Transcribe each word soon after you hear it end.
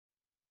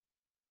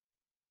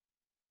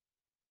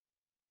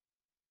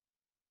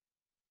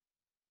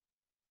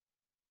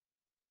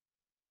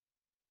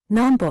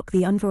Nam-Bok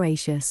the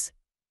Unveracious.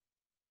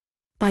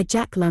 By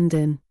Jack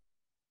London.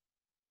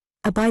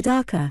 A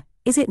Bidaka,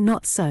 is it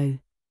not so?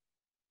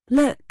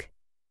 Look!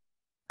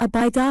 A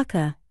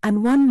Bidaka,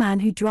 and one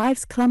man who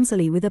drives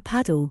clumsily with a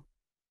paddle.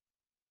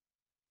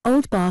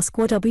 Old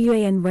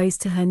Wan rose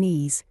to her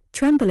knees,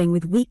 trembling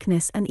with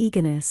weakness and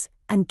eagerness,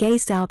 and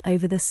gazed out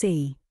over the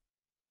sea.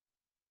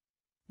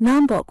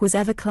 Nam-Bok was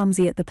ever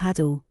clumsy at the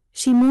paddle,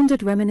 she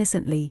maundered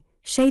reminiscently,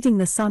 shading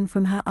the sun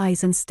from her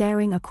eyes and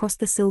staring across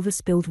the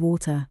silver-spilled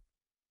water.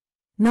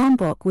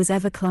 Nam-Bok was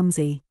ever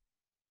clumsy.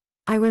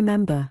 I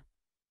remember.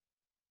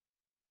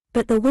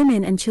 But the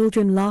women and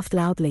children laughed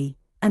loudly,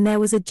 and there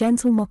was a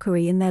gentle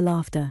mockery in their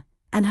laughter,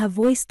 and her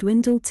voice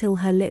dwindled till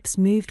her lips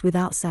moved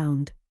without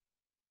sound.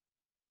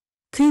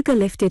 Cougar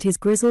lifted his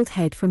grizzled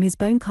head from his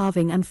bone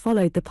carving and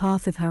followed the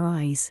path of her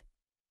eyes.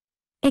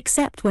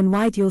 Except when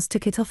wide yaws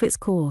took it off its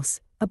course,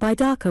 a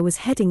Bidaka was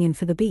heading in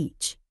for the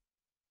beach.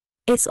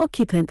 Its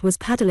occupant was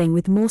paddling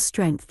with more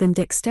strength than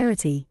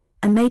dexterity,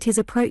 and made his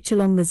approach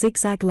along the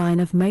zigzag line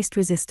of most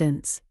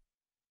resistance.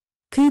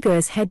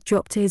 Cougar's head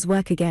dropped to his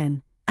work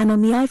again, and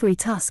on the ivory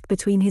tusk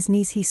between his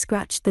knees he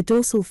scratched the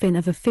dorsal fin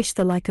of a fish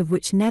the like of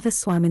which never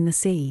swam in the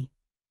sea.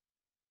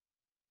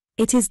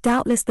 It is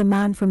doubtless the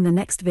man from the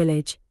next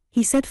village,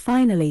 he said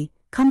finally,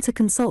 come to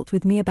consult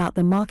with me about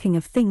the marking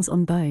of things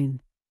on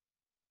bone.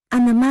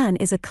 And the man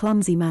is a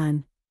clumsy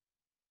man.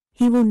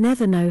 He will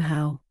never know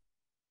how.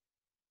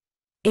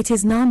 It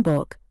is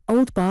Nam-Bok,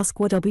 old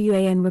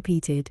Wan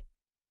repeated.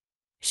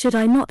 Should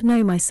I not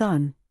know my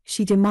son?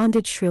 She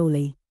demanded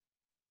shrilly.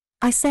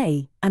 I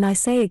say, and I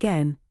say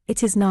again,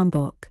 it is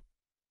Nam-Bok.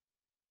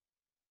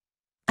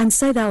 And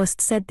so thou hast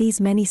said these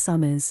many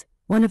summers,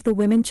 one of the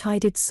women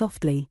chided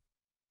softly.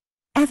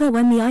 Ever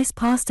when the ice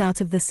passed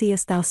out of the sea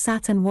hast thou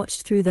sat and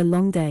watched through the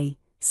long day,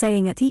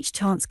 saying at each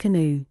chance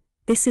canoe,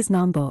 this is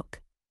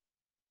Nam-Bok.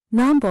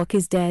 Nam-Bok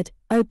is dead,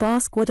 O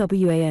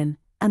Wan,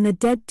 and the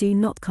dead do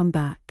not come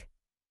back.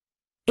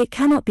 It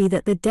cannot be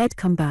that the dead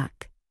come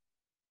back.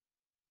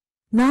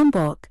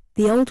 Nam-Bok,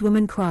 the old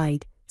woman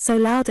cried, so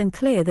loud and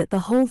clear that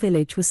the whole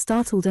village was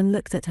startled and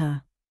looked at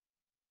her.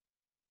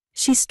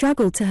 She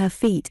struggled to her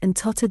feet and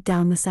tottered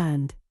down the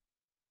sand.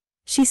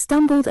 She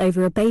stumbled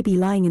over a baby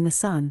lying in the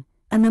sun,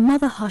 and the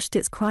mother hushed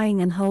its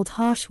crying and hurled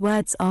harsh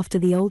words after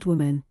the old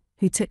woman,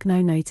 who took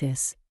no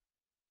notice.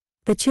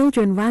 The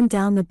children ran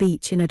down the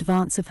beach in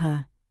advance of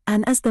her,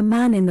 and as the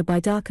man in the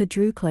Bidaka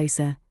drew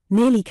closer,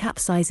 nearly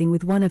capsizing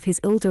with one of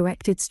his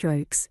ill-directed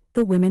strokes,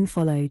 the women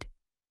followed.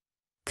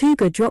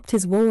 Cougar dropped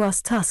his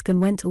walrus tusk and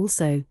went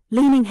also,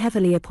 leaning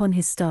heavily upon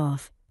his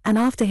staff, and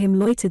after him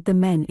loitered the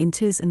men in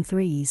twos and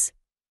threes.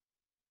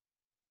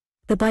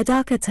 The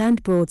Bidaka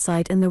turned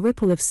broadside and the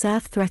ripple of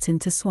surf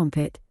threatened to swamp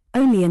it.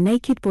 Only a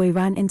naked boy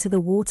ran into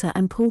the water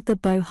and pulled the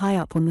bow high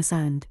up on the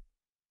sand.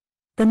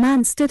 The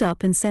man stood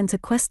up and sent a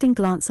questing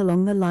glance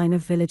along the line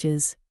of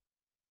villagers.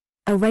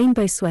 A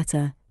rainbow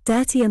sweater,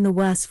 dirty and the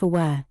worse for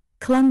wear,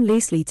 clung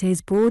loosely to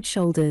his broad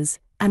shoulders,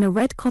 and a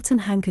red cotton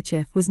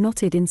handkerchief was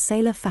knotted in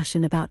sailor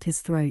fashion about his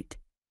throat.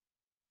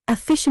 A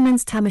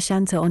fisherman's tam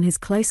o'shanter on his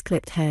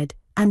close-clipped head,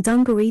 and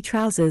dungaree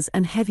trousers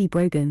and heavy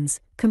brogans,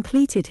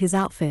 completed his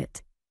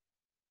outfit.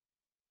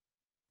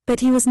 But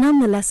he was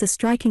nonetheless a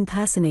striking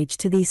personage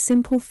to these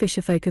simple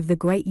fisherfolk of the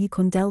great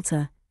Yukon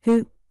Delta,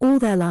 who, all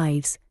their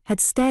lives, had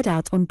stared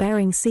out on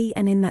Bering Sea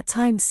and in that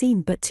time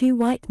seen but two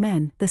white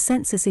men, the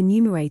census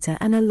enumerator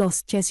and a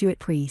lost Jesuit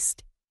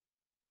priest.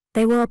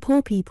 They were a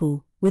poor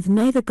people, with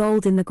neither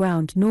gold in the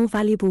ground nor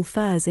valuable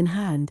furs in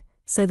hand,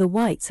 so the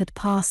whites had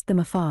passed them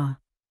afar.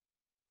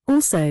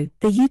 Also,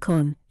 the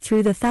Yukon,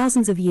 through the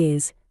thousands of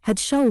years, had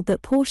shoaled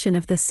that portion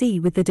of the sea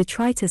with the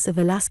detritus of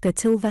Alaska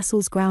till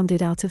vessels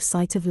grounded out of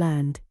sight of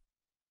land.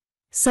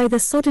 So the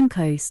sodden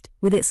coast,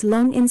 with its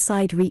long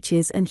inside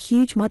reaches and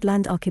huge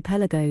mudland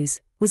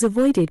archipelagos, was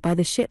avoided by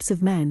the ships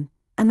of men,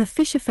 and the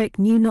fisherfolk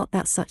knew not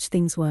that such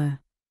things were.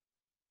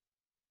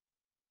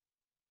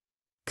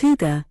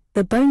 Cougar,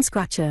 the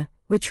bone-scratcher,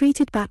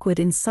 retreated backward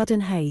in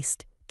sudden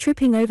haste,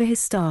 tripping over his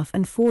staff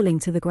and falling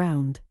to the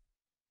ground.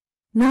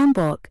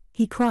 Nam-Bok,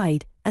 he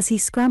cried, as he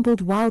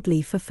scrambled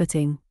wildly for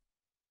footing.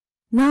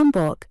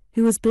 Nam-Bok,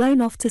 who was blown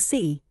off to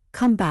sea,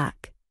 come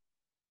back.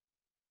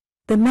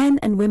 The men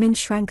and women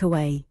shrank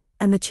away,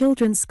 and the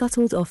children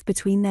scuttled off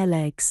between their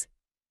legs.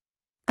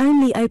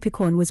 Only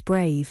Opikwan was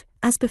brave,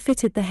 as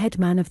befitted the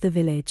headman of the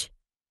village.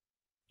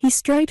 He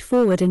strode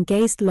forward and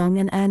gazed long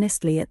and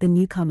earnestly at the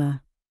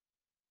newcomer.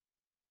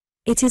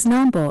 It is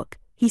Nam-Bok,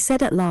 he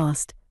said at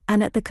last,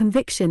 and at the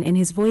conviction in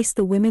his voice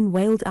the women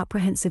wailed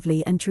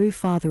apprehensively and drew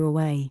farther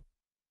away.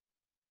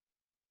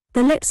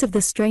 The lips of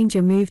the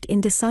stranger moved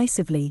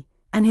indecisively,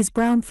 and his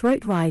brown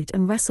throat writhed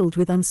and wrestled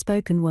with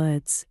unspoken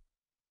words.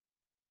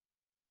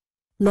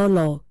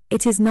 Lolo,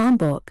 it is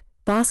Nam-Bok,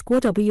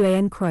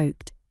 Wan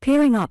croaked,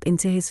 peering up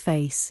into his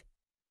face.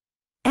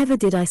 Ever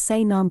did I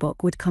say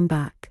Nam-Bok would come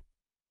back?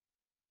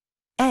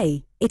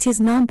 It is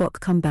Nam-Bok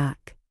come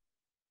back.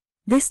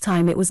 This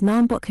time it was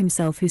Nam-Bok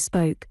himself who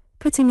spoke,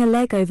 putting a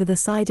leg over the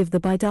side of the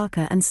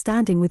Bidaka and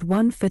standing with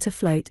one foot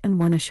afloat and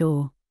one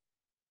ashore.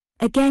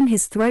 Again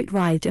his throat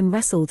writhed and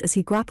wrestled as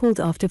he grappled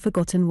after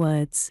forgotten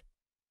words.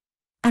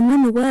 And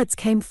when the words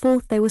came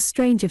forth they were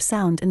strange of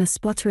sound, and a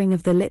spluttering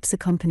of the lips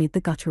accompanied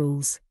the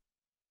gutturals.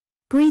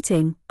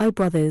 "Greeting, O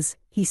brothers,"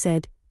 he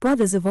said,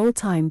 "brothers of all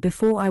time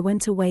before I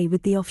went away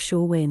with the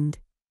offshore wind."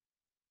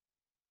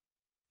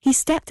 He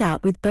stepped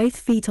out with both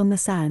feet on the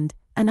sand,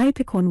 and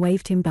Opicon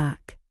waved him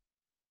back.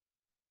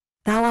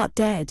 "Thou art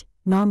dead,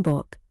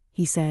 Nam-Bok,"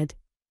 he said.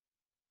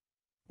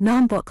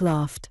 Nam-Bok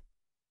laughed.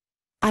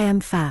 "I am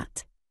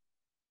fat."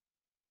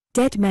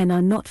 "Dead men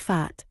are not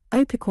fat,"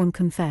 Opicon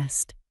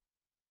confessed.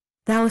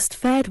 "Thou hast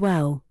fared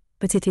well,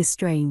 but it is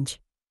strange.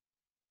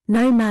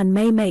 No man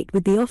may mate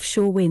with the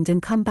offshore wind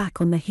and come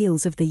back on the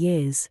heels of the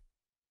years."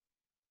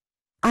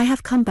 "I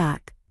have come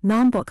back,"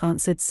 Nam-Bok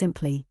answered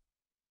simply.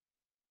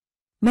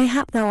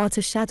 "Mayhap thou art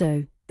a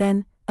shadow,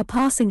 then, a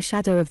passing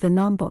shadow of the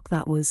Nam-Bok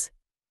that was.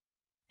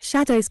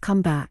 Shadows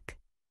come back."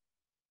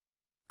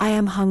 "I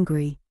am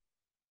hungry."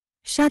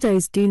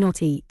 "Shadows do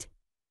not eat."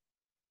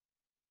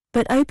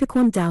 But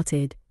Opicon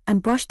doubted,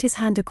 and brushed his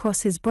hand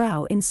across his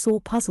brow in sore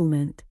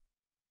puzzlement.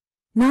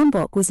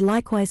 Nam-Bok was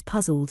likewise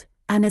puzzled,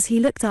 and as he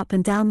looked up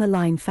and down the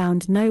line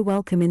found no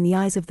welcome in the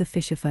eyes of the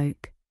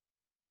fisherfolk.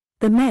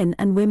 The men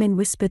and women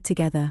whispered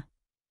together.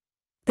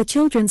 The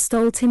children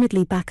stole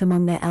timidly back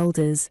among their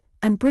elders,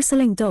 and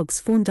bristling dogs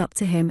fawned up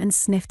to him and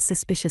sniffed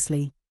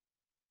suspiciously.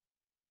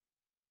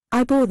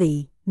 "I bore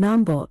thee,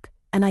 Nam-Bok,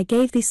 and I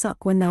gave thee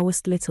suck when thou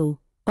wast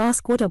little,"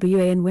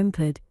 Basque-Wawan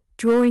whimpered,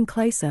 drawing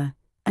closer,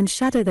 "and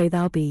shadow though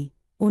thou be,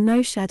 or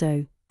no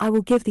shadow, I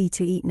will give thee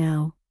to eat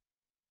now."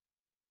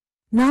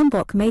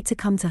 Nam-Bok made to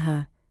come to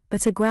her,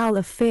 but a growl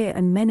of fear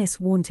and menace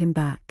warned him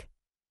back.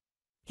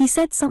 He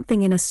said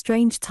something in a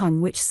strange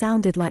tongue which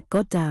sounded like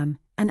 "goddamn,"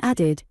 and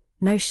added,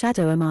 "No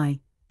shadow am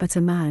I, but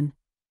a man.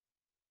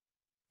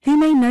 Who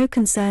may know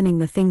concerning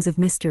the things of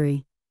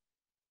mystery?"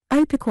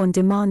 Opicon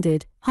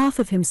demanded, half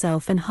of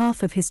himself and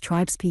half of his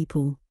tribe's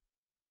people.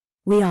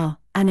 "We are,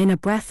 and in a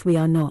breath we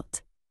are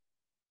not.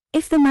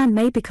 If the man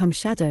may become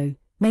shadow,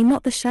 may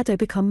not the shadow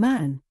become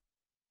man?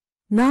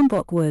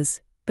 Nam-Bok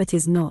was, but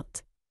is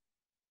not.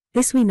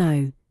 This we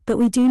know, but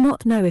we do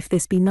not know if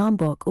this be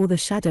Nam-Bok or the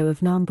shadow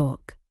of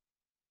Nam-Bok."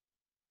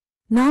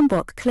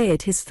 Nam-Bok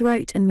cleared his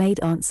throat and made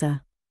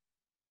answer.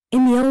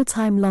 "In the old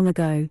time long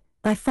ago,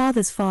 thy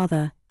father's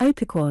father,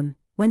 Opicon,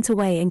 went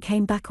away and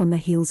came back on the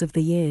heels of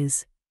the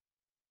years.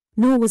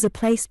 Nor was a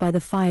place by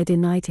the fire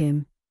denied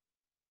him.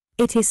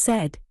 It is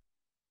said."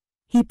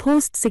 He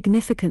paused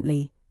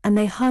significantly, and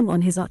they hung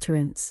on his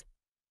utterance.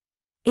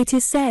 "It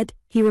is said,"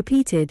 he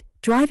repeated,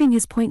 driving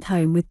his point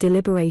home with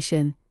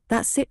deliberation,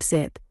 "that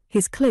Sip-Sip,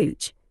 his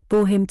klooch,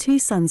 bore him 2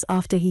 sons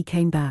after he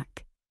came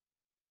back."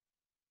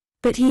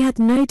 "But he had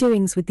no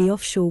doings with the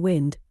offshore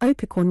wind,"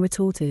 Opicon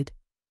retorted.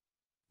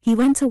 "He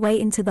went away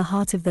into the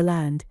heart of the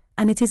land,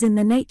 and it is in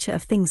the nature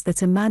of things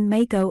that a man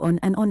may go on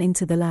and on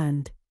into the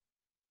land.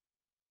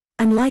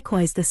 And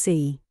likewise the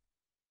sea.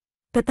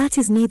 But that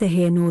is neither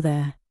here nor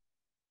there.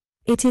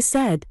 It is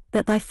said,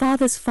 that thy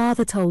father's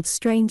father told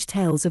strange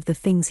tales of the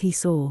things he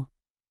saw."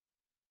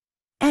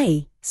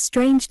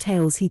 Strange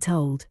tales he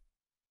told.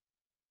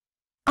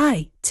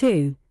 "I,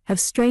 too, have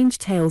strange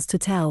tales to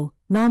tell,"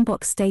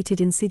 Nam-Bok stated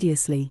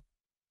insidiously.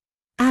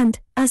 "And,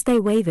 as they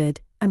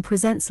wavered, and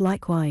presents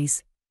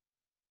likewise."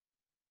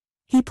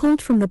 He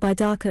pulled from the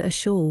Bidaka a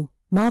shawl,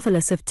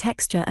 marvelous of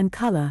texture and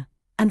color,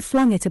 and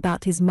flung it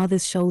about his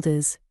mother's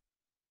shoulders.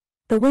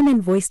 The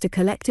women voiced a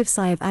collective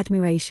sigh of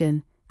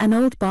admiration, and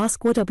old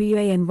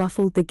Basque-Wawan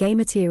ruffled the gay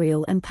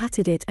material and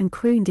patted it and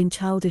crooned in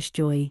childish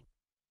joy.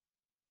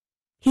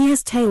 "He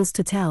has tales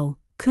to tell,"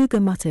 Cougar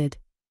muttered.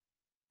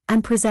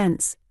 "And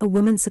presents," a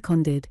woman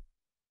seconded.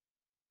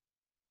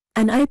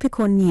 And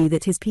Opicon knew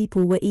that his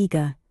people were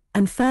eager,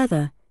 and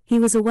further, he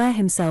was aware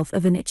himself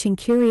of an itching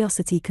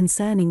curiosity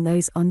concerning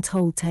those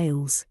untold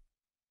tales.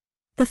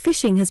 "The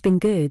fishing has been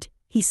good,"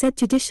 he said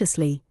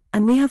judiciously,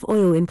 "and we have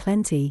oil in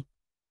plenty.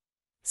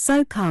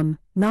 So come,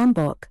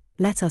 Nam-Bok,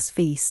 let us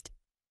feast."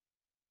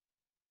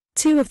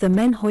 2 of the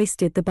men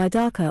hoisted the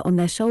Bidaka on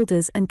their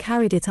shoulders and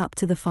carried it up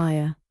to the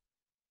fire.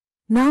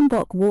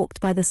 Nam-Bok walked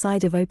by the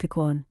side of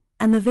Opicon,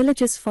 and the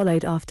villagers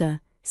followed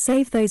after,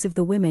 save those of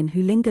the women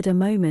who lingered a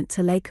moment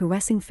to lay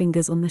caressing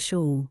fingers on the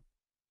shawl.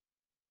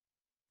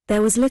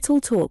 There was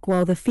little talk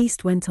while the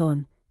feast went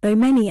on, though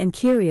many and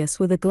curious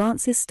were the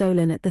glances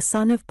stolen at the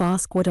son of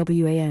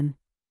Basque-Wawan.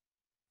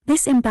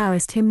 This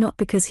embarrassed him not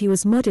because he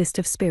was modest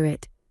of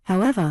spirit,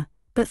 however,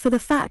 but for the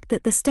fact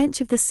that the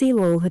stench of the seal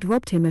oil had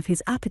robbed him of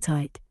his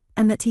appetite,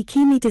 and that he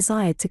keenly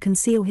desired to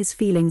conceal his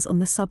feelings on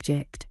the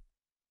subject.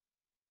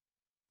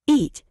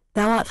 "Eat,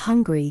 thou art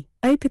hungry,"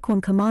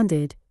 Opicon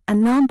commanded,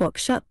 and Nam-Bok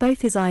shut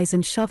both his eyes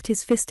and shoved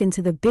his fist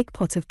into the big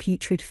pot of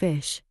putrid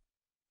fish.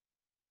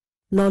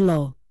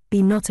 "Lolo,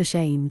 be not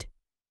ashamed.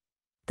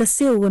 The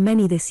seal were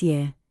many this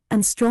year,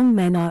 and strong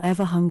men are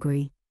ever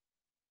hungry."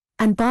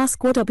 And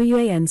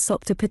Basque-Wawan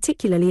sopped a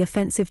particularly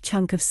offensive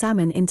chunk of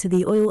salmon into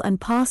the oil and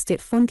passed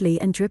it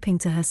fondly and dripping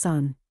to her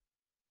son.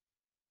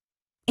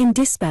 In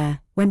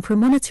despair, when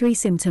premonitory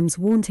symptoms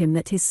warned him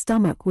that his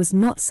stomach was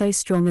not so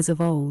strong as of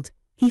old,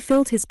 he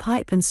filled his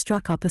pipe and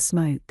struck up a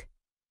smoke.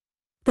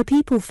 The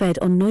people fed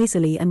on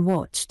noisily and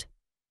watched.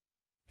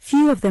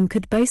 Few of them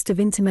could boast of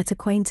intimate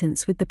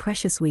acquaintance with the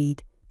precious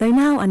weed, though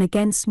now and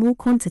again small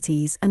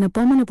quantities and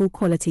abominable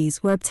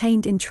qualities were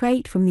obtained in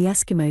trade from the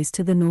Eskimos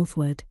to the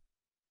northward.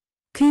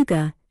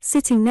 Cougar,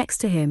 sitting next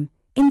to him,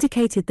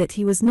 indicated that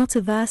he was not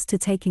averse to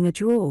taking a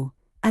draw,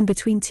 and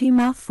between two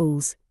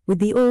mouthfuls, with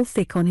the oil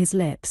thick on his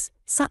lips,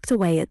 sucked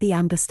away at the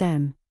amber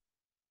stem.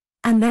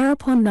 And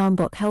thereupon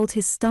Nam-Bok held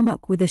his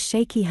stomach with a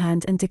shaky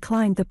hand and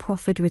declined the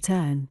proffered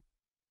return.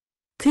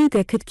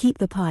 Cougar could keep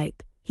the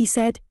pipe, he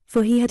said,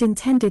 for he had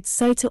intended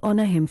so to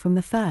honor him from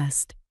the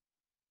first.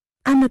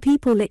 And the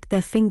people licked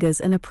their fingers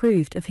and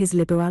approved of his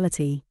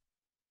liberality.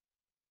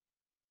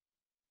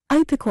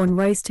 Opicon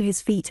rose to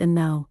his feet and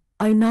now,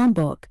 O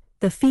Nam-Bok,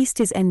 the feast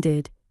is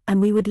ended,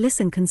 and we would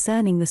listen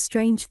concerning the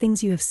strange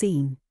things you have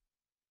seen.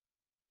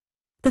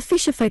 The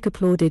fisherfolk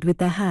applauded with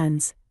their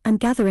hands, and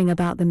gathering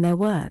about them their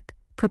work,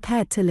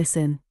 prepared to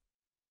listen.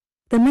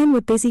 The men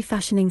were busy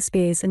fashioning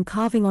spears and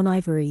carving on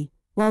ivory,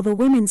 while the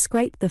women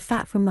scraped the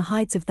fat from the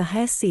hides of the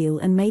hair seal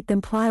and made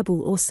them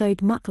pliable or sewed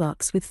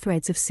muclucs with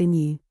threads of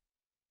sinew.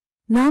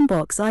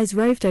 Nam-Bok's eyes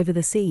roved over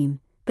the scene,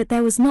 but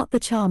there was not the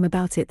charm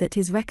about it that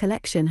his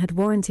recollection had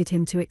warranted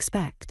him to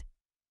expect.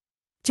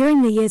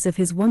 During the years of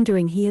his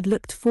wandering he had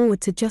looked forward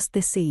to just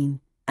this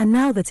scene, and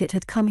now that it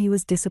had come he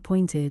was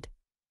disappointed.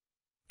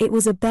 It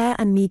was a bare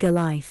and meager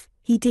life,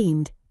 he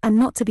deemed, and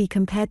not to be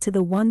compared to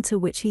the one to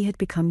which he had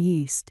become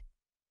used.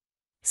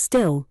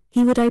 Still,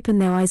 he would open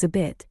their eyes a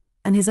bit,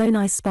 and his own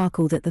eyes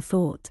sparkled at the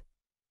thought.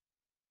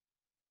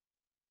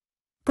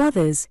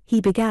 Brothers,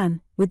 he began,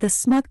 with the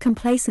smug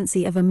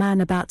complacency of a man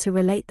about to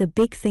relate the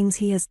big things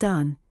he has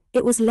done,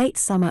 it was late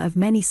summer of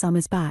many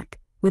summers back,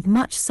 with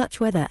much such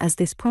weather as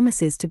this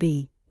promises to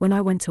be, when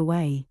I went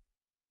away.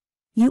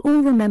 You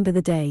all remember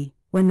the day,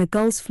 when the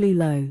gulls flew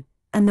low,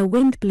 and the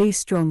wind blew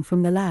strong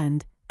from the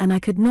land, and I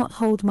could not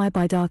hold my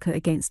bidaka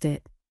against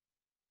it.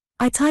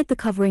 I tied the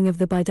covering of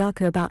the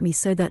bidaka about me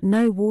so that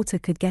no water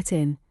could get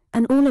in,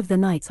 and all of the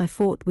nights I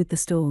fought with the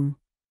storm.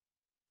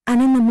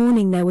 And in the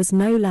morning there was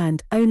no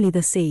land, only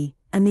the sea,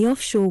 and the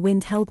offshore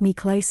wind held me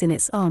close in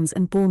its arms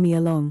and bore me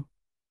along.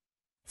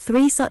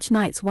 3 such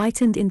nights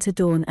whitened into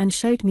dawn and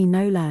showed me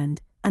no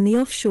land, and the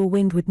offshore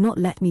wind would not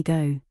let me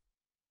go.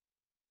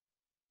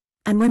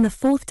 And when the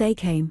 4th day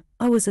came,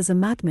 I was as a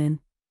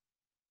madman.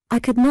 I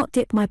could not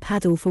dip my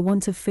paddle for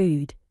want of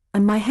food,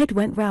 and my head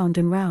went round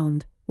and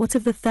round, what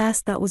of the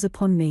thirst that was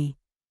upon me.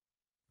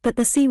 But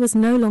the sea was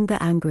no longer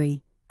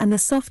angry, and the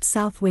soft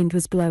south wind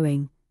was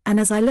blowing, and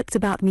as I looked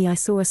about me I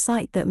saw a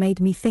sight that made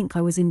me think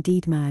I was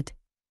indeed mad.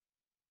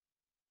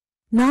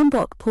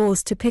 Nam-Bok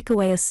paused to pick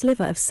away a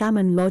sliver of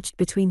salmon lodged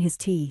between his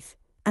teeth,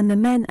 and the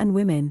men and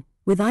women,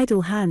 with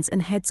idle hands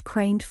and heads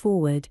craned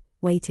forward,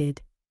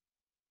 waited.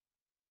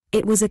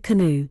 It was a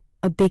canoe,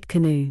 a big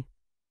canoe.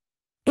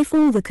 If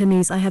all the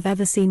canoes I have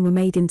ever seen were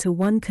made into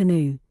one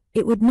canoe,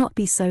 it would not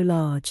be so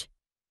large.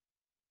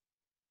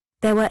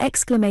 There were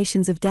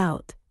exclamations of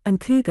doubt, and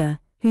Cougar,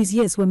 whose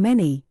years were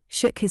many,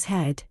 shook his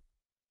head.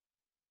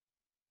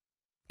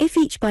 If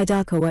each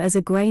bidaka were as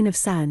a grain of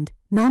sand,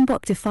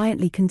 Nam-Bok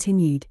defiantly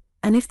continued,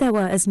 and if there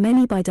were as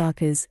many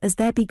bidakas as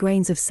there be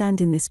grains of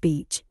sand in this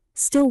beach,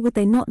 still would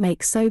they not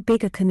make so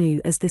big a canoe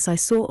as this I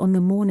saw on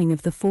the morning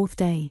of the 4th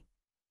day.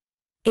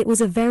 It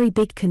was a very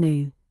big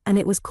canoe, and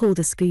it was called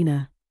a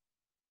schooner.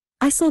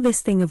 I saw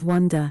this thing of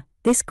wonder,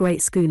 this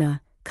great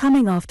schooner,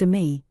 coming after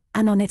me,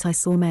 and on it I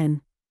saw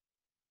men.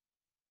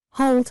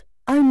 Hold,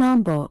 O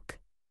Nam-Bok!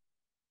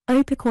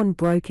 Opicon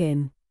broke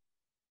in.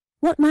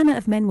 What manner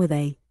of men were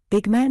they,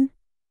 big men?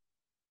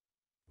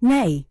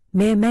 Nay,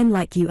 mere men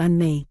like you and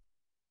me.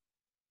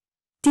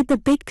 Did the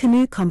big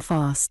canoe come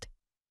fast?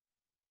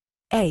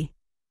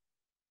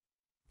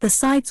 The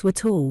sides were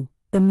tall,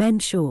 the men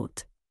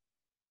short.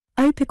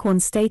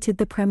 Opicon stated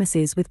the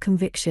premises with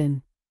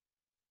conviction.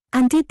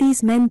 And did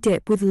these men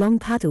dip with long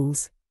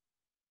paddles?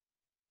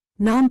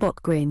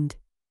 Nam-Bok grinned.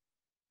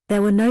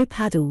 There were no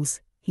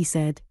paddles, he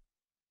said.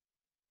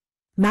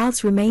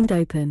 Mouths remained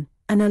open,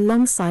 and a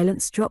long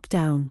silence dropped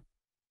down.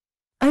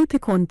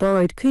 Opicon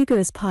borrowed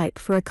Cougar's pipe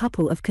for a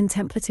couple of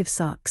contemplative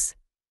sucks.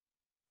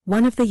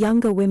 One of the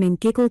younger women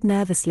giggled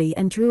nervously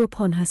and drew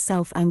upon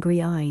herself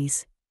angry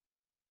eyes.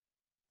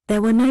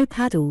 There were no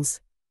paddles.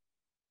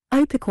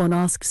 Opicon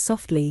asked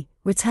softly,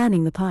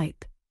 returning the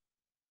pipe.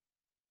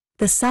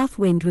 The south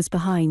wind was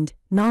behind,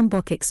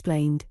 Nam-Bok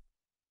explained.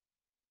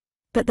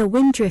 But the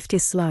wind drift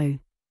is slow.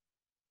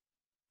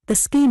 The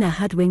schooner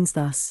had wings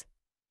thus.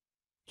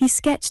 He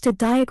sketched a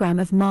diagram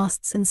of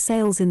masts and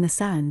sails in the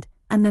sand,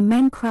 and the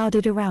men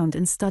crowded around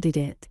and studied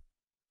it.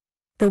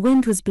 The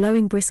wind was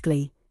blowing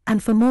briskly,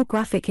 and for more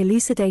graphic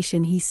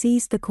elucidation he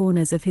seized the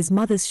corners of his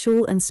mother's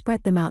shawl and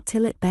spread them out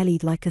till it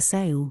bellied like a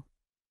sail.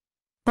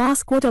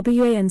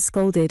 Basquawan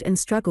scolded and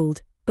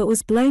struggled, but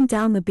was blown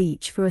down the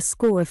beach for a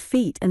score of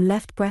feet and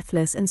left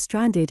breathless and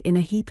stranded in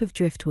a heap of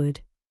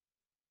driftwood.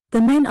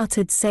 The men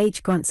uttered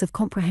sage grunts of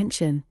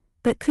comprehension,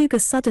 but Cougar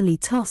suddenly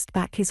tossed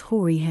back his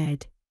hoary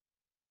head.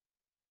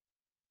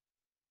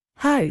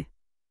 Ho!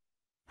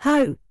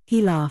 Ho,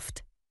 he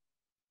laughed.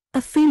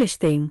 A foolish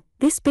thing,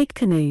 this big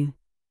canoe.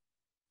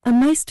 A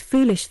most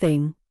foolish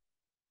thing.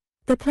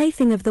 The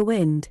plaything of the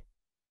wind.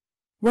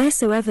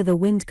 Wheresoever the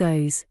wind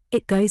goes,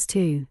 it goes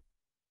too.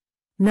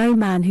 No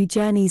man who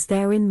journeys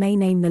therein may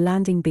name the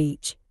landing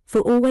beach,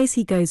 for always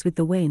he goes with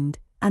the wind,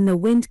 and the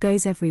wind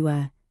goes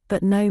everywhere,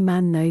 but no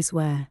man knows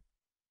where.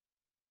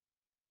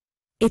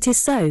 It is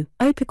so,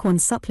 Opaquan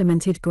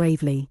supplemented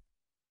gravely.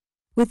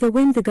 With the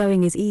wind the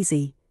going is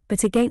easy,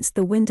 but against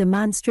the wind a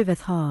man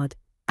striveth hard,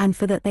 and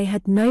for that they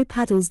had no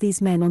paddles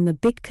these men on the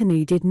big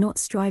canoe did not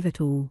strive at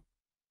all.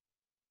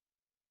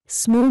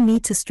 Small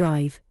need to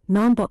strive,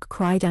 Nam-Bok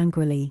cried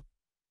angrily.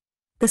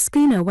 The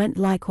schooner went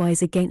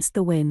likewise against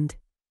the wind.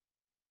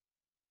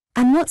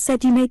 And what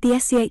said you made the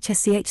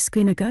SCH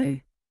schooner go?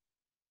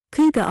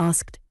 Cougar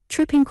asked,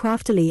 tripping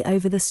craftily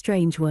over the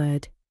strange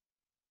word.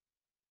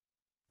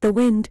 The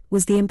wind,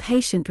 was the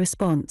impatient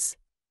response.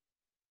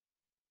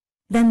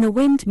 Then the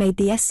wind made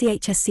the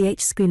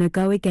SCH schooner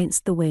go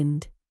against the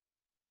wind.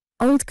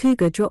 Old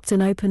Cougar dropped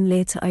an open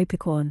leer to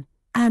Opaquan,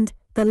 and,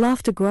 the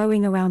laughter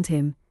growing around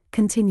him,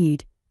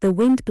 continued, the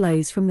wind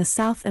blows from the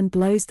south and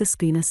blows the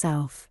schooner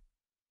south.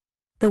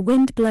 The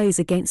wind blows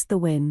against the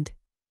wind.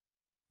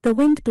 The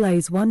wind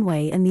blows one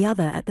way and the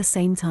other at the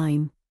same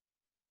time.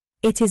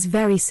 It is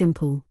very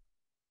simple.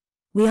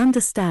 We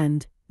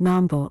understand,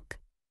 Nam-Bok.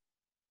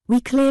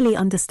 We clearly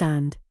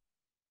understand.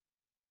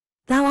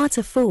 Thou art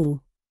a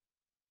fool.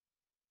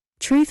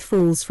 Truth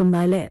falls from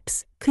thy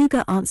lips,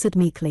 Cougar answered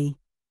meekly.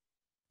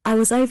 I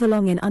was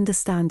overlong in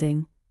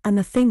understanding, and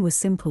the thing was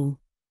simple.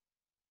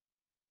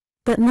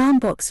 But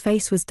Nam-Bok's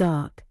face was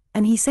dark,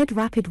 and he said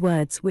rapid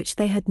words which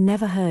they had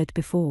never heard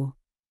before.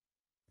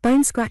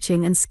 Bone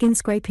scratching and skin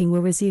scraping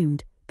were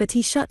resumed, but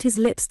he shut his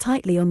lips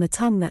tightly on the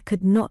tongue that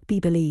could not be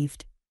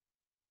believed.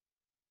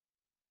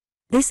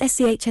 This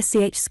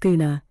SCH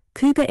schooner,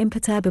 Cougar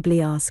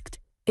imperturbably asked,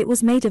 it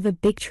was made of a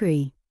big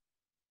tree.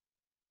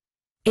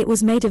 It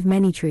was made of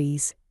many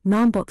trees,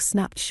 Nam-Bok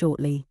snapped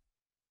shortly.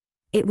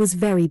 It was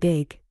very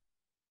big.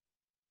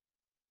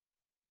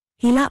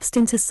 He lapsed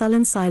into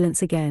sullen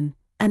silence again,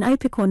 and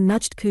Opaquan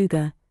nudged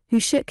Cougar, who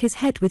shook his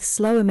head with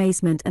slow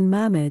amazement and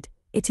murmured,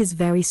 it is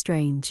very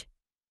strange.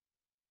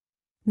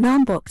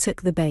 Nam-Bok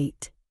took the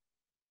bait.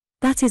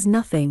 That is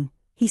nothing,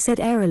 he said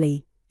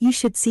airily, you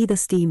should see the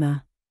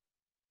steamer.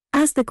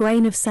 As the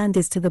grain of sand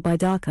is to the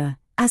Bidaka,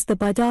 as the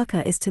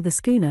Bidaka is to the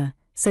schooner,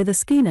 so the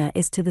schooner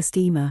is to the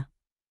steamer.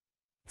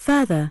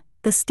 Further,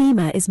 the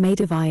steamer is made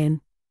of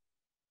iron.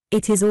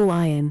 It is all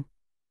iron.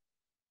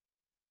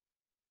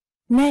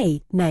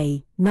 Nay,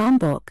 nay,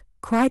 Nam-Bok,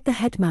 cried the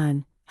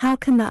headman, how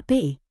can that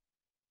be?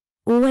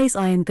 Always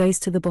iron goes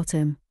to the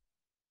bottom.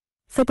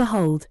 For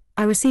behold,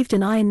 I received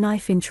an iron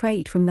knife in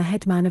trade from the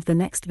headman of the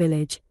next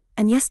village,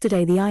 and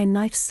yesterday the iron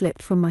knife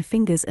slipped from my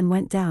fingers and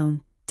went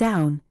down,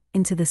 down,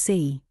 into the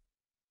sea.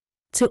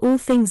 To all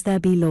things there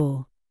be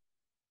law.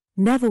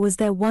 Never was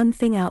there one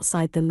thing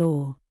outside the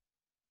law.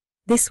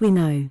 This we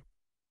know.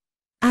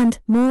 And,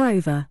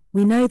 moreover,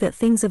 we know that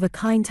things of a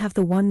kind have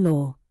the one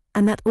law,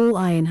 and that all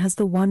iron has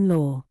the one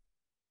law.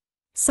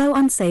 So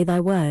unsay thy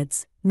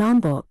words,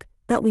 Nam-Bok,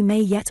 that we may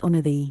yet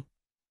honor thee.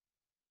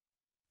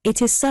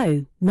 It is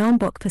so,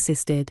 Nam-Bok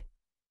persisted.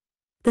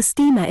 The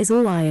steamer is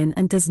all iron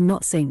and does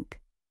not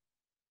sink.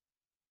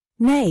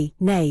 Nay,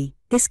 nay,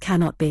 this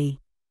cannot be.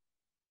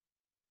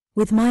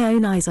 With my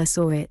own eyes I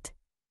saw it.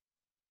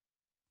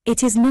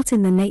 It is not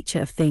in the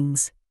nature of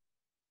things.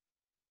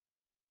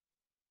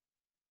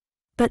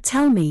 But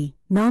tell me,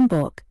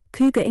 Nam-Bok,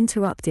 Cougar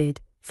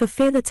interrupted, for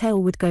fear the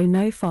tale would go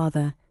no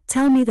farther,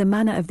 tell me the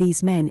manner of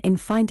these men in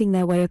finding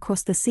their way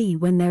across the sea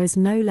when there is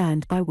no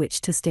land by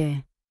which to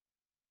steer.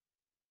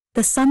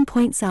 The sun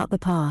points out the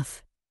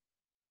path.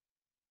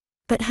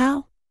 But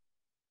how?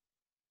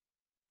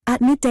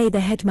 At midday the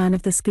headman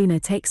of the schooner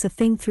takes a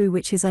thing through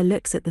which his eye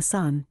looks at the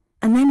sun,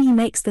 and then he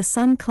makes the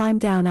sun climb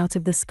down out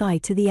of the sky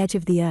to the edge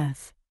of the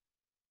earth.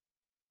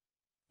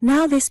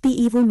 Now this be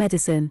evil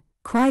medicine,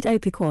 cried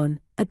Opaquan,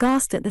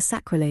 aghast at the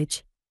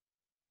sacrilege.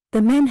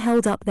 The men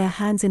held up their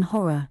hands in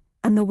horror,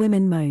 and the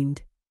women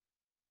moaned.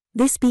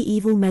 This be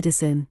evil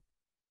medicine.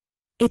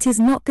 It is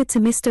not good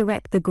to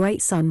misdirect the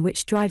great sun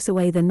which drives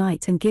away the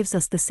night and gives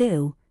us the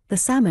seal, the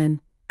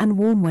salmon, and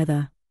warm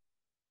weather.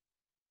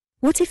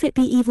 What if it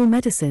be evil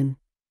medicine?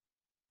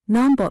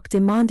 Nam-Bok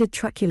demanded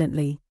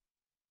truculently.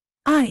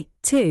 I,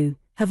 too,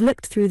 have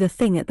looked through the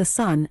thing at the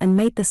sun and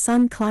made the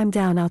sun climb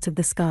down out of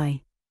the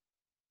sky.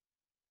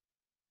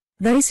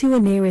 Those who were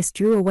nearest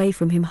drew away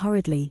from him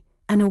hurriedly,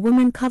 and a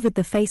woman covered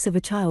the face of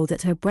a child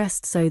at her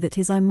breast so that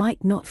his eye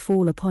might not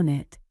fall upon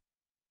it.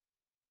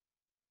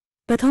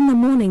 But on the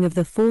morning of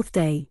the fourth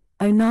day,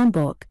 O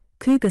Nam-Bok,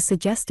 Cougar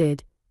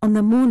suggested, on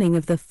the morning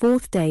of the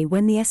fourth day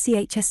when the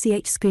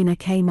SCH schooner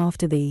came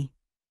after thee.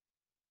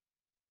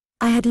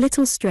 I had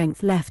little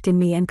strength left in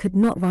me and could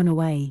not run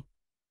away.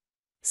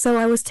 So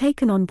I was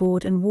taken on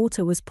board and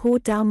water was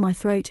poured down my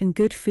throat and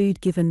good food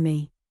given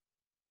me.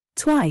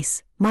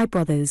 Twice, my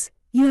brothers,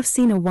 you have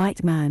seen a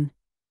white man.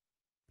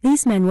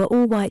 These men were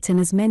all white and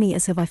as many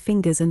as have I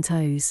fingers and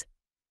toes.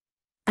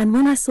 And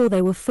when I saw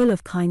they were full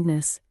of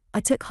kindness, I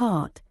took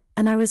heart,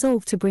 and I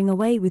resolved to bring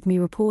away with me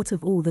report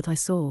of all that I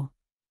saw.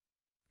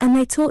 And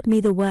they taught me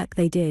the work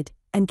they did,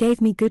 and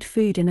gave me good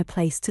food and a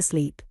place to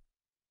sleep.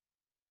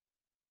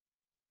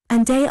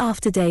 And day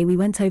after day we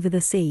went over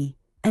the sea,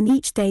 and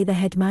each day the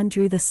headman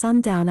drew the sun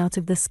down out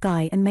of the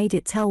sky and made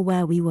it tell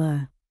where we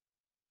were.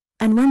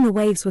 And when the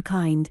waves were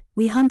kind,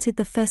 we hunted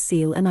the first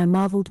seal, and I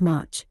marveled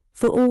much,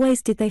 for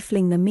always did they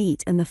fling the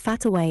meat and the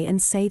fat away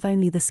and save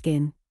only the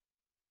skin.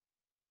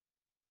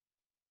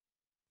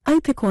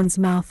 Opequon's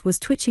mouth was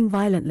twitching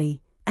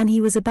violently, and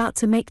he was about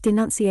to make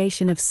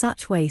denunciation of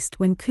such waste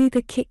when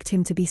Cougar kicked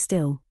him to be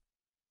still.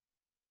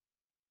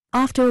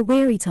 After a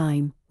weary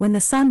time, when the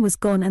sun was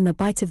gone and the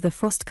bite of the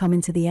frost come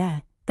into the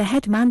air, the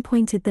headman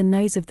pointed the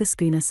nose of the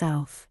schooner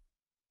south.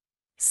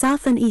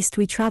 South and east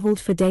we travelled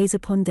for days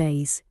upon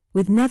days,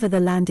 with never the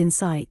land in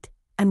sight,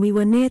 and we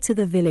were near to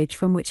the village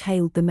from which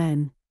hailed the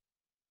men.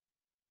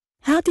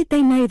 How did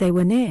they know they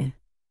were near?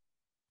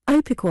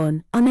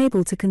 Opequon,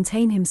 unable to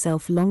contain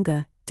himself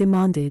longer,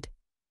 demanded.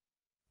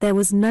 There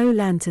was no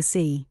land to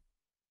see.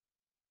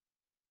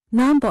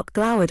 Nam-Bok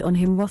glowered on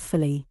him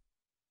wrathfully.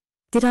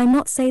 Did I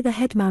not say the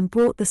headman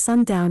brought the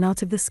sun down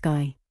out of the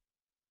sky?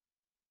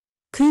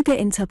 Cougar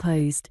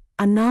interposed,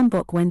 and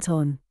Nam-Bok went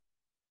on.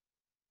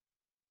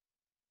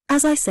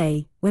 As I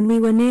say, when we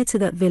were near to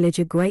that village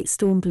a great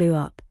storm blew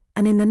up,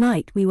 and in the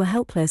night we were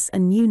helpless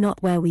and knew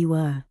not where we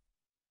were.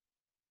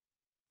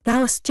 Thou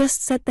hast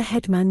just said the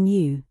headman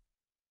knew.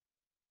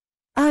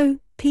 Oh,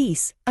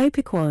 peace,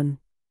 Opequon.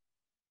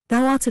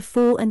 Thou art a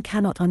fool and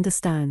cannot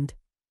understand.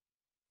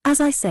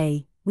 As I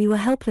say, we were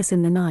helpless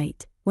in the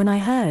night, when I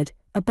heard,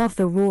 above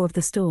the roar of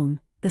the storm,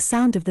 the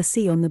sound of the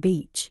sea on the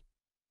beach.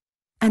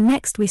 And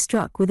next we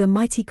struck with a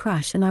mighty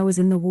crash and I was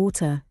in the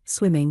water,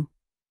 swimming.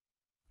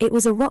 It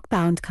was a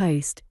rock-bound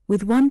coast,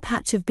 with one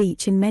patch of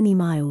beach in many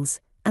miles,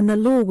 and the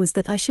law was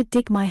that I should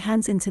dig my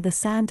hands into the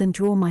sand and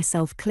draw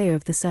myself clear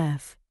of the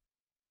surf.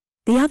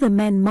 The other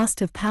men must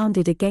have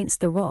pounded against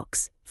the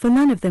rocks, for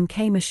none of them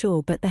came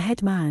ashore but the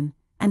headman,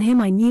 and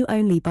him I knew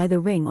only by the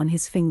ring on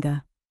his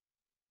finger.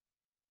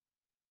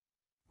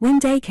 When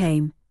day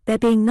came, there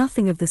being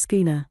nothing of the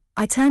schooner,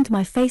 I turned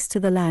my face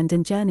to the land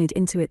and journeyed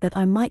into it that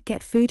I might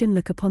get food and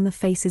look upon the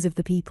faces of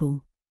the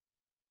people.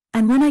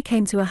 And when I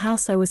came to a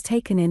house I was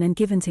taken in and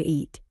given to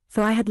eat,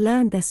 for I had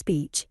learned their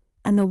speech,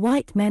 and the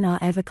white men are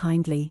ever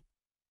kindly.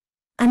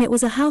 And it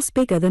was a house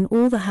bigger than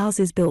all the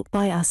houses built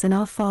by us and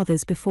our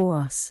fathers before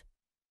us.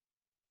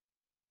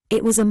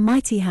 It was a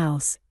mighty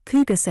house,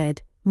 Cougar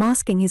said,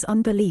 masking his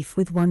unbelief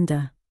with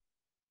wonder.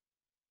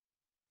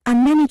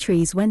 And many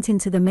trees went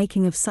into the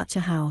making of such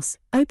a house,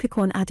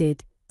 Opequon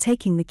added,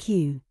 taking the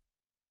cue.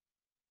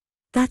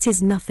 That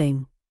is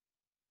nothing.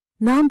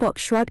 Nam-Bok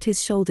shrugged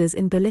his shoulders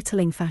in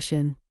belittling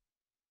fashion.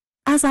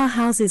 As our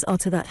houses are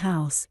to that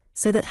house,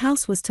 so that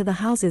house was to the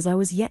houses I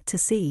was yet to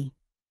see.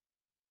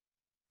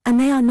 And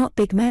they are not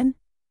big men?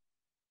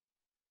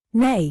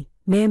 Nay,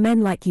 mere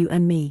men like you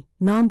and me,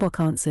 Nam-Bok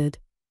answered.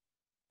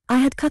 I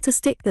had cut a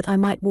stick that I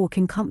might walk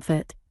in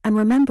comfort, and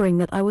remembering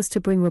that I was to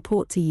bring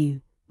report to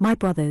you, my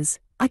brothers,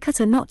 I cut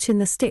a notch in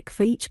the stick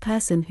for each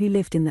person who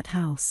lived in that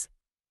house.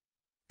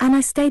 And I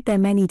stayed there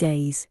many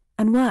days,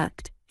 and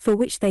worked, for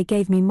which they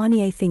gave me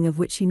money, a thing of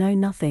which you know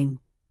nothing,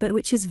 but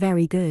which is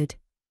very good.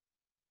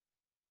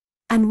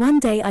 And one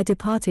day I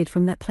departed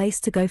from that place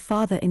to go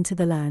farther into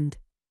the land.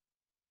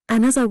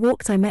 And as I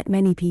walked I met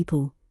many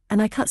people,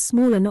 and I cut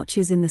smaller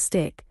notches in the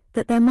stick,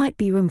 that there might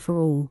be room for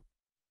all.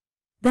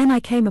 Then I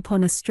came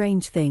upon a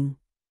strange thing.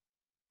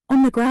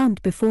 On the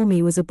ground before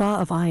me was a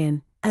bar of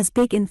iron, as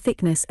big in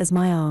thickness as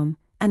my arm,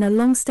 and a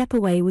long step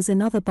away was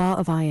another bar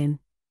of iron.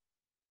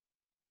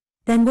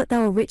 Then wert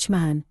thou a rich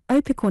man,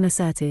 Opequon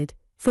asserted,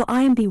 for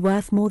iron be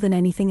worth more than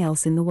anything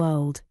else in the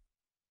world.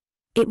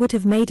 It would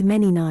have made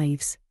many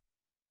knives.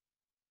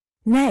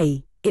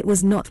 Nay, it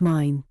was not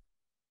mine.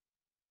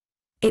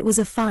 It was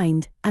a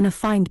find, and a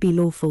find be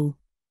lawful.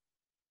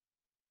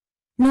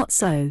 Not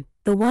so.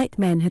 The white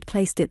men had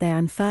placed it there,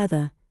 and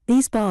further,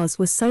 these bars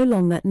were so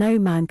long that no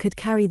man could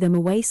carry them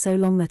away, so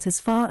long that as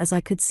far as I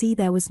could see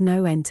there was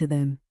no end to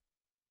them.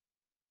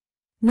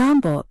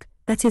 Nam-Bok,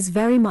 that is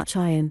very much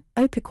iron,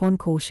 Opequon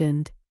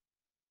cautioned.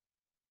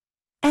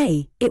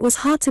 It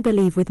was hard to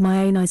believe with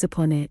my own eyes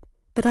upon it,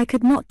 but I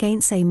could not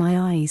gainsay my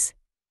eyes.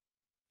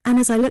 And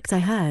as I looked I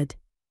heard.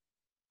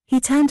 He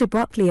turned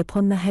abruptly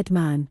upon the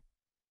headman.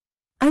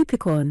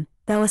 Opequon,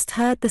 thou hast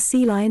heard the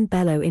sea lion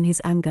bellow in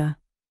his anger.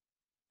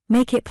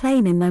 Make it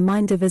plain in thy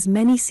mind of as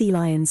many sea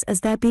lions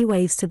as there be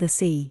waves to the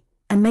sea,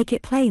 and make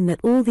it plain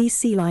that all these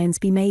sea lions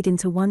be made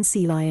into one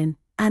sea lion,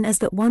 and as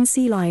that one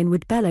sea lion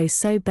would bellow,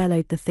 so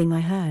bellowed the thing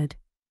I heard.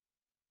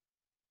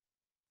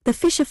 The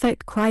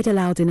fisherfolk cried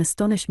aloud in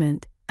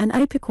astonishment, and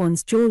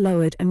Opequon's jaw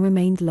lowered and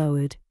remained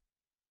lowered.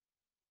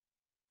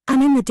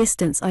 And in the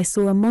distance I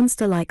saw a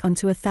monster like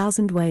unto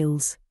 1,000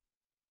 whales.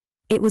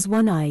 It was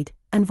one-eyed,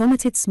 and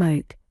vomited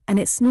smoke, and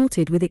it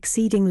snorted with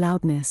exceeding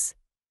loudness.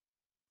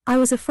 I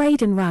was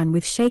afraid and ran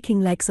with shaking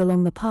legs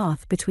along the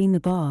path between the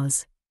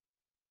bars.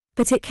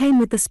 But it came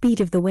with the speed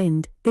of the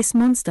wind, this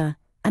monster,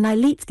 and I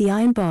leaped the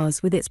iron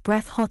bars with its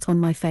breath hot on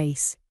my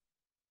face.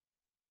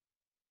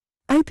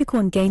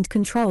 Opequon gained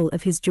control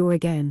of his jaw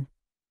again.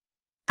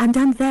 And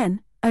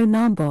then, oh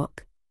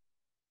Nam-Bok.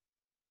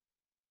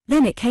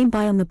 Then it came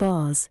by on the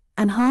bars,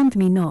 and harmed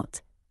me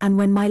not, and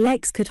when my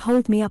legs could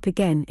hold me up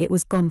again it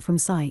was gone from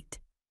sight.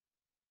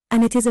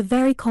 And it is a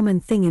very common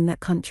thing in that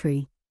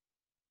country.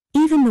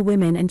 Even the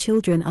women and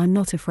children are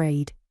not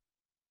afraid.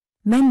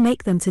 Men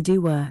make them to do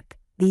work,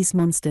 these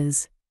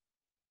monsters.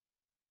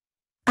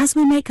 As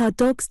we make our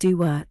dogs do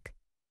work?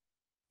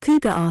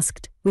 Cougar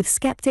asked, with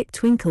skeptic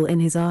twinkle in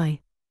his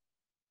eye.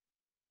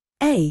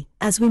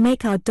 As we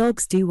make our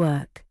dogs do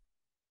work.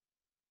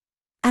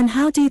 And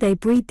how do they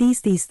breed these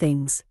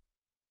things?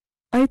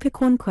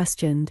 Opequon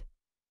questioned.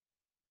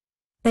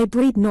 They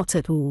breed not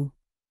at all.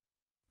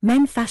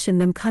 Men fashion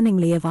them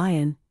cunningly of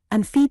iron,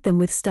 and feed them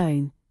with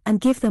stone, and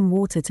give them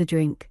water to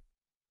drink.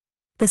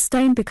 The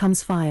stone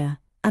becomes fire,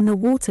 and the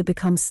water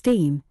becomes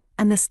steam,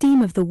 and the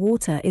steam of the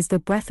water is the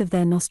breath of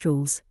their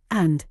nostrils,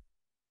 and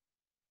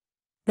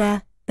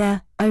There,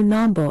 oh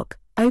Nam-Bok,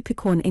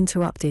 Opequon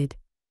interrupted.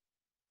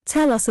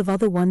 Tell us of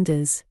other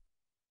wonders.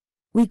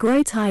 We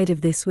grow tired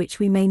of this which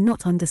we may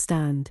not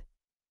understand.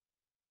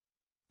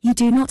 You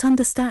do not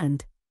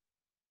understand?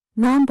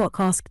 Nam-Bok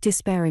asked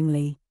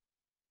despairingly.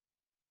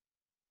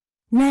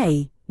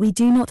 Nay, we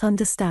do not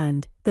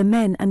understand, the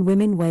men and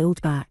women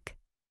wailed back.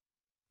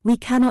 We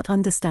cannot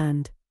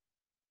understand.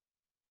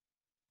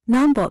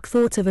 Nam-Bok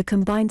thought of a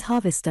combined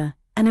harvester,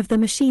 and of the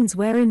machines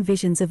wherein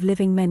visions of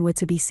living men were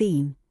to be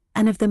seen,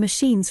 and of the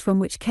machines from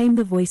which came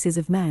the voices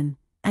of men,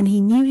 and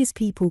he knew his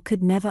people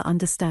could never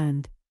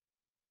understand.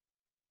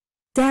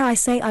 Dare I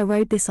say I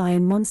rode this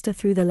iron monster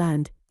through the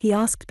land? He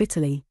asked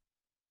bitterly.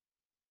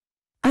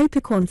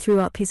 Opequon threw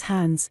up his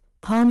hands,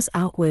 palms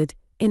outward,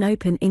 in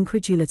open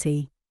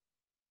incredulity.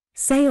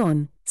 Say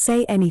on,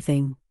 say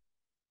anything.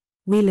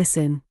 We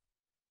listen.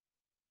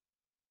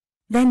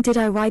 Then did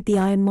I ride the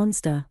iron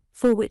monster,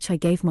 for which I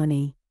gave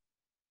money.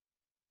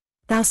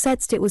 Thou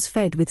saidst it was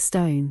fed with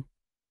stone.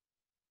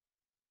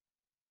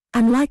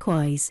 And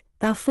likewise,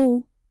 thou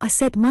fool, I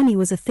said money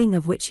was a thing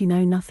of which you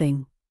know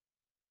nothing.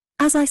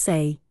 As I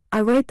say,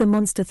 I rode the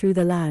monster through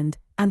the land,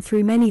 and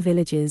through many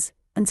villages,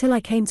 until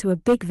I came to a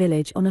big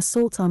village on a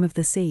salt arm of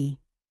the sea.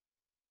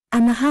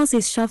 And the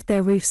houses shoved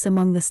their roofs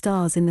among the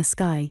stars in the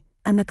sky,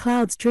 and the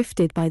clouds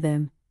drifted by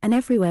them, and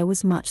everywhere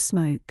was much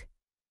smoke.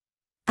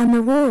 And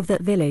the roar of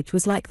that village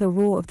was like the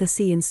roar of the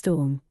sea in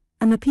storm,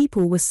 and the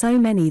people were so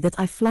many that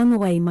I flung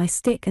away my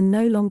stick and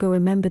no longer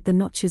remembered the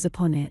notches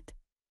upon it.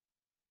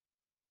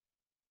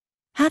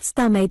 Hadst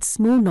thou made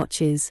small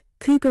notches,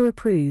 Cougar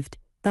approved,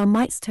 thou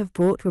mightst have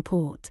brought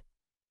report.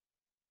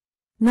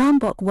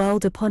 Nam-Bok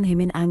whirled upon him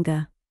in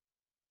anger.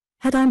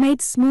 Had I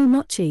made small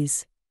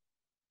notches?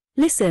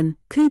 Listen,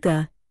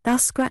 Cougar, thou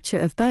scratcher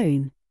of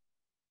bone.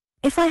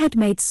 If I had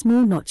made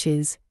small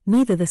notches,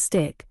 neither the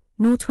stick,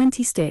 nor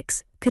 20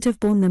 sticks, could have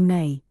borne them,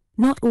 nay,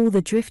 not all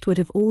the driftwood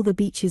of all the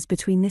beaches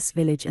between this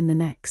village and the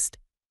next.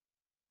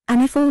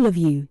 And if all of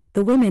you,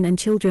 the women and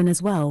children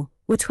as well,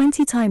 were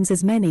 20 times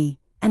as many,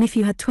 and if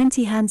you had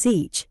 20 hands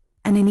each,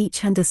 and in each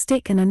hand a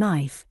stick and a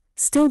knife,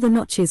 still the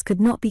notches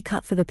could not be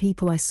cut for the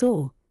people I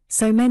saw,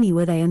 so many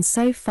were they and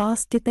so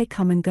fast did they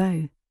come and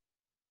go.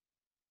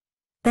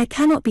 There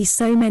cannot be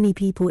so many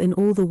people in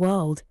all the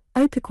world,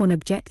 Opequon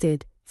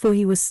objected, for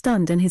he was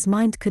stunned and his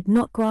mind could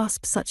not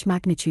grasp such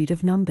magnitude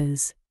of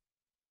numbers.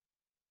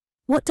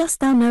 What dost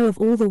thou know of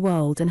all the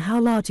world and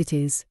how large it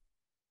is?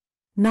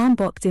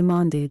 Nam-Bok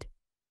demanded.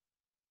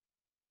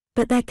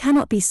 But there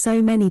cannot be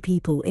so many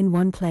people in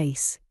one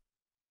place.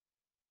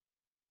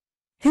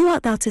 Who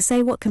art thou to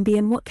say what can be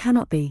and what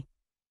cannot be?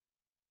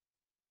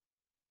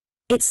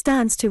 It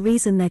stands to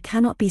reason there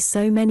cannot be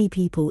so many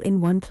people in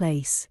one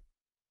place.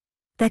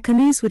 Their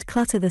canoes would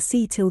clutter the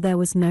sea till there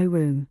was no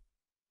room.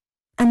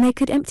 And they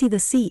could empty the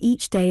sea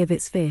each day of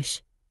its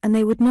fish, and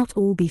they would not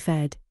all be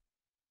fed.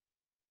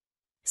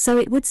 So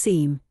it would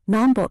seem,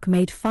 Nam-Bok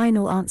made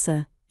final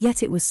answer,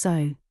 yet it was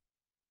so.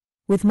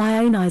 With my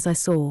own eyes I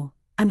saw,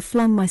 and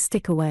flung my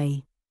stick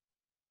away.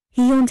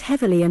 He yawned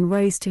heavily and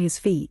rose to his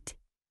feet.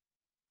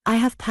 I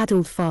have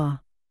paddled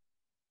far.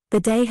 The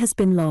day has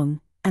been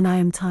long, and I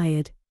am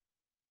tired.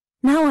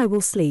 Now I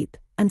will sleep,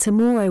 and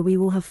tomorrow we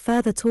will have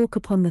further talk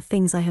upon the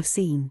things I have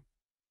seen.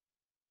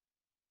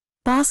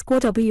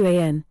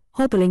 Basquawan,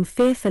 hobbling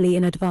fearfully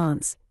in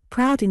advance,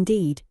 proud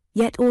indeed,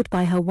 yet awed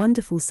by her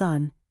wonderful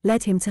son,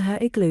 led him to her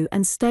igloo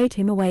and stowed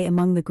him away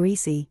among the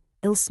greasy,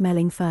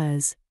 ill-smelling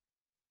furs.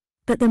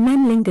 But the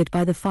men lingered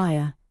by the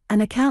fire,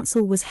 and a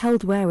council was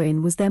held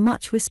wherein was there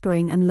much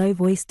whispering and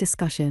low-voiced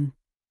discussion.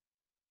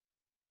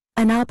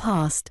 An hour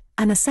passed,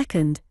 and a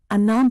second,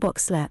 and Nam-Bok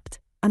slept,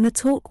 and the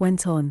talk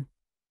went on.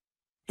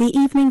 The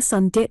evening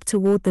sun dipped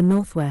toward the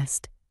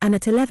northwest, and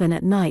at 11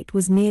 at night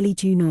was nearly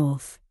due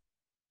north.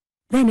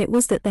 Then it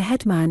was that the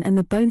headman and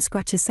the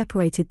bone-scratcher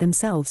separated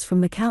themselves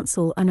from the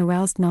council and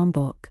aroused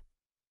Nam-Bok.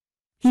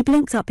 He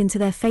blinked up into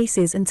their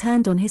faces and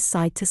turned on his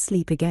side to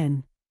sleep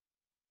again.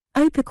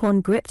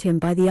 Opequon gripped him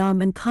by the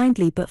arm and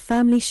kindly but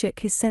firmly shook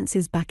his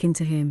senses back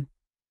into him.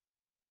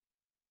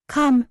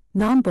 Come,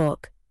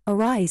 Nam-Bok,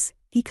 arise,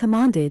 he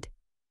commanded.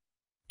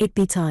 It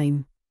be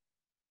time.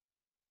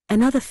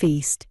 Another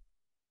feast.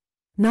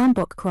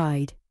 Nam-Bok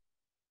cried.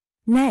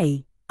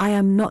 Nay, I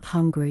am not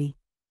hungry.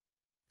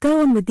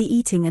 Go on with the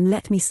eating and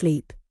let me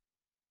sleep.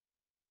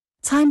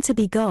 Time to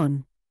be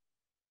gone.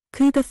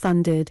 Cougar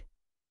thundered.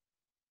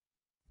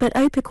 But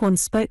Opequon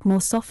spoke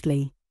more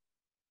softly.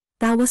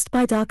 Thou wast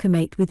Bidaka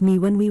mate with me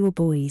when we were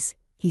boys,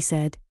 he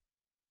said.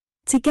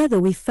 Together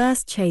we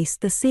first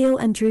chased the seal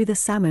and drew the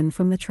salmon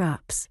from the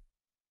traps.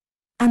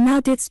 And thou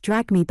didst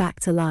drag me back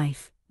to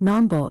life,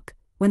 Nam-Bok,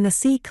 when the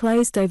sea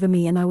closed over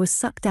me and I was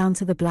sucked down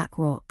to the black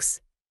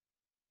rocks.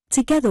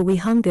 Together we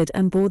hungered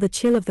and bore the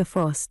chill of the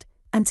frost,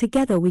 and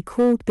together we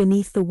crawled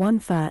beneath the one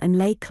fir and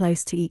lay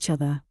close to each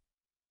other.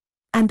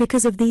 And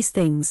because of these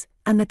things,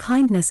 and the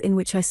kindness in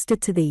which I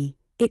stood to thee,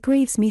 it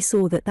grieves me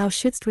sore that thou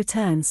shouldst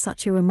return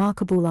such a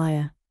remarkable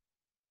liar.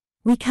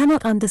 We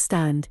cannot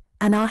understand,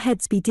 and our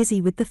heads be dizzy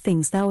with the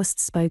things thou hast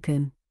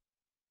spoken.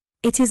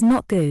 It is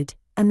not good,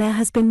 and there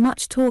has been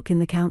much talk in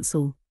the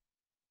council.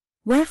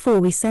 Wherefore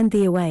we send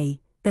thee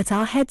away, that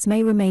our heads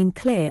may remain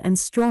clear and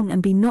strong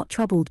and be not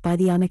troubled by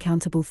the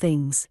unaccountable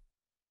things.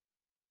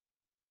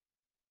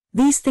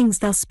 These things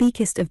thou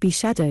speakest of be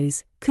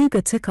shadows,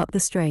 Cougar took up the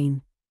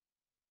strain.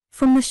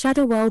 From the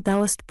shadow world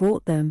thou hast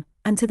brought them,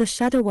 and to the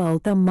shadow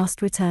world thou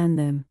must return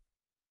them.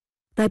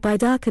 Thy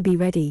Bidaka be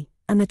ready,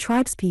 and the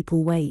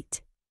tribespeople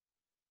wait.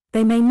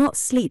 They may not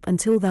sleep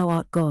until thou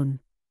art gone.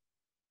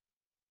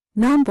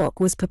 Nam-Bok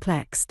was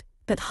perplexed,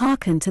 but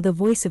hearkened to the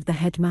voice of the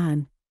head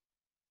man.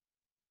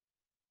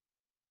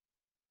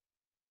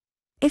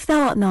 If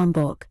thou art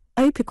Nam-Bok,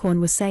 Opequon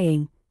was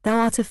saying, thou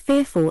art a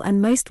fearful and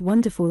most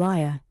wonderful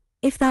liar.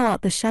 If thou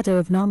art the shadow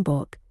of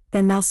Nam-Bok,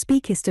 then thou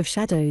speakest of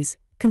shadows,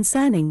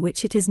 concerning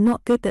which it is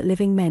not good that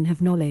living men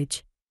have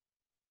knowledge.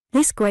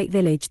 This great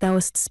village thou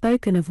hast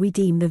spoken of we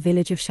deem the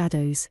village of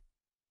shadows.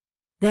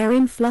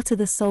 Therein flutter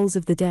the souls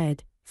of the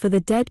dead, for the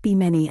dead be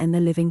many and the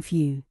living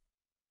few.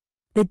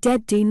 The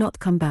dead do not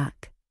come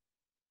back.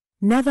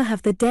 Never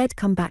have the dead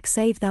come back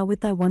save thou with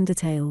thy wonder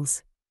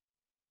tales.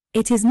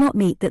 It is not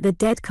meet that the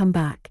dead come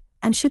back,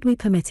 and should we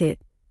permit it,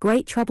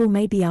 great trouble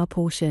may be our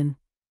portion.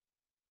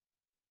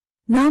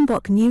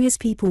 Nam-Bok knew his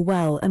people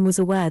well and was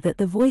aware that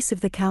the voice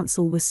of the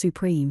council was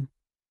supreme.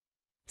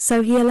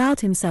 So he allowed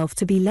himself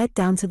to be led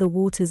down to the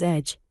water's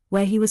edge,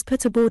 where he was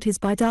put aboard his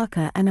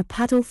Bidaka and a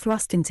paddle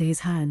thrust into his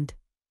hand.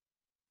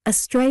 A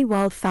stray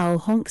wild fowl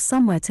honked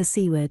somewhere to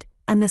seaward,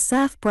 and the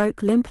surf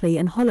broke limply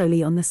and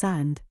hollowly on the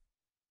sand.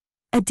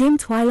 A dim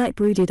twilight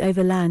brooded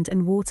over land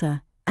and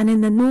water, and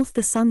in the north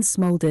the sun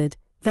smouldered,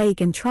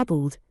 vague and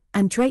troubled,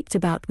 and draped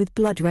about with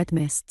blood-red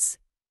mists.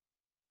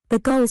 The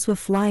gulls were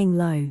flying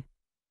low.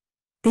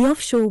 The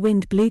offshore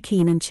wind blew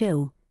keen and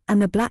chill,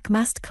 and the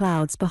black-massed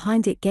clouds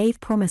behind it gave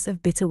promise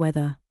of bitter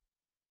weather.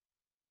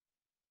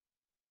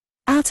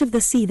 Out of the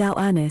sea thou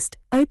earnest,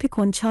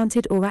 Opequon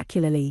chanted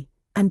oracularly,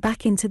 and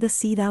back into the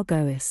sea thou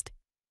goest.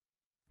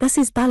 Thus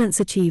is balance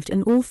achieved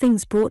and all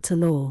things brought to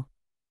law.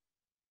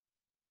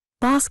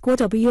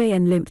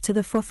 Basquawan limped to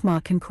the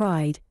frothmark and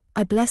cried,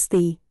 I bless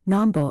thee,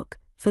 Nam-Bok,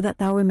 for that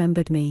thou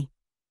remembered me.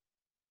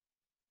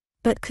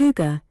 But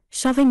Cougar,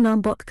 shoving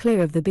Nam-Bok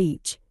clear of the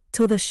beach,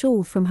 tore the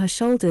shawl from her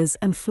shoulders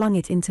and flung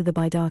it into the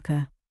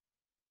Bidaka.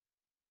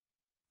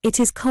 It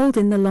is cold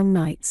in the long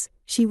nights,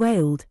 she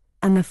wailed,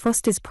 and the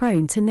frost is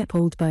prone to nip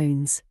old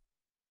bones.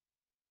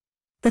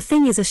 The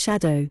thing is a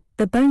shadow,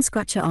 the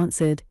bone-scratcher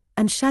answered,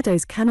 and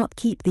shadows cannot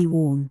keep thee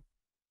warm.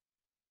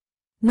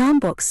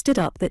 Nam-Bok stood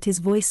up that his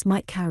voice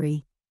might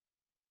carry.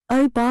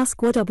 O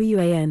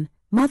Basquawan,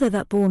 mother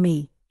that bore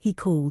me, he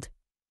called.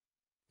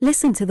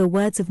 Listen to the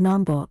words of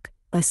Nam-Bok,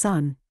 thy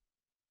son.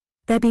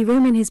 There be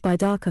room in his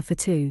Bidaka for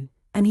two,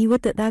 and he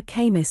would that thou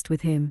camest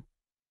with him.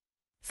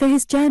 For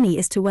his journey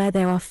is to where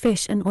there are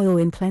fish and oil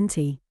in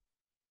plenty.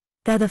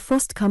 There the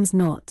frost comes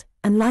not,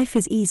 and life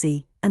is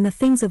easy, and the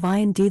things of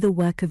iron do the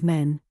work of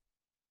men.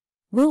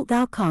 Wilt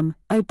thou come,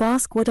 O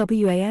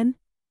Basquawan?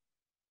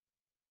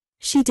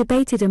 She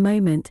debated a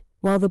moment,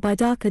 while the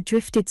Bidaka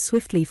drifted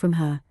swiftly from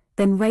her,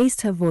 then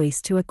raised her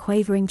voice to a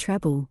quavering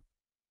treble.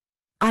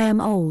 I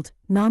am old,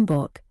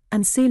 Nam-Bok,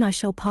 and soon I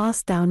shall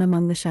pass down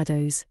among the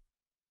shadows.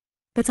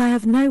 But I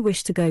have no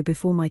wish to go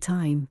before my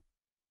time.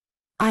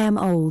 I am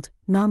old,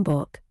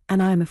 Nam-Bok,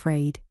 and I am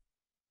afraid.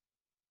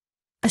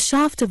 A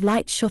shaft of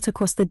light shot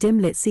across the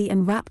dim-lit sea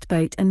and wrapped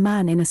boat and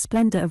man in a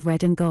splendor of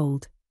red and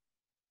gold.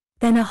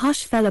 Then a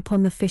hush fell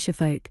upon the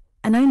fisherfolk,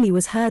 and only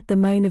was heard the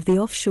moan of the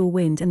offshore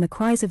wind and the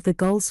cries of the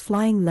gulls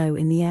flying low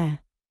in the air.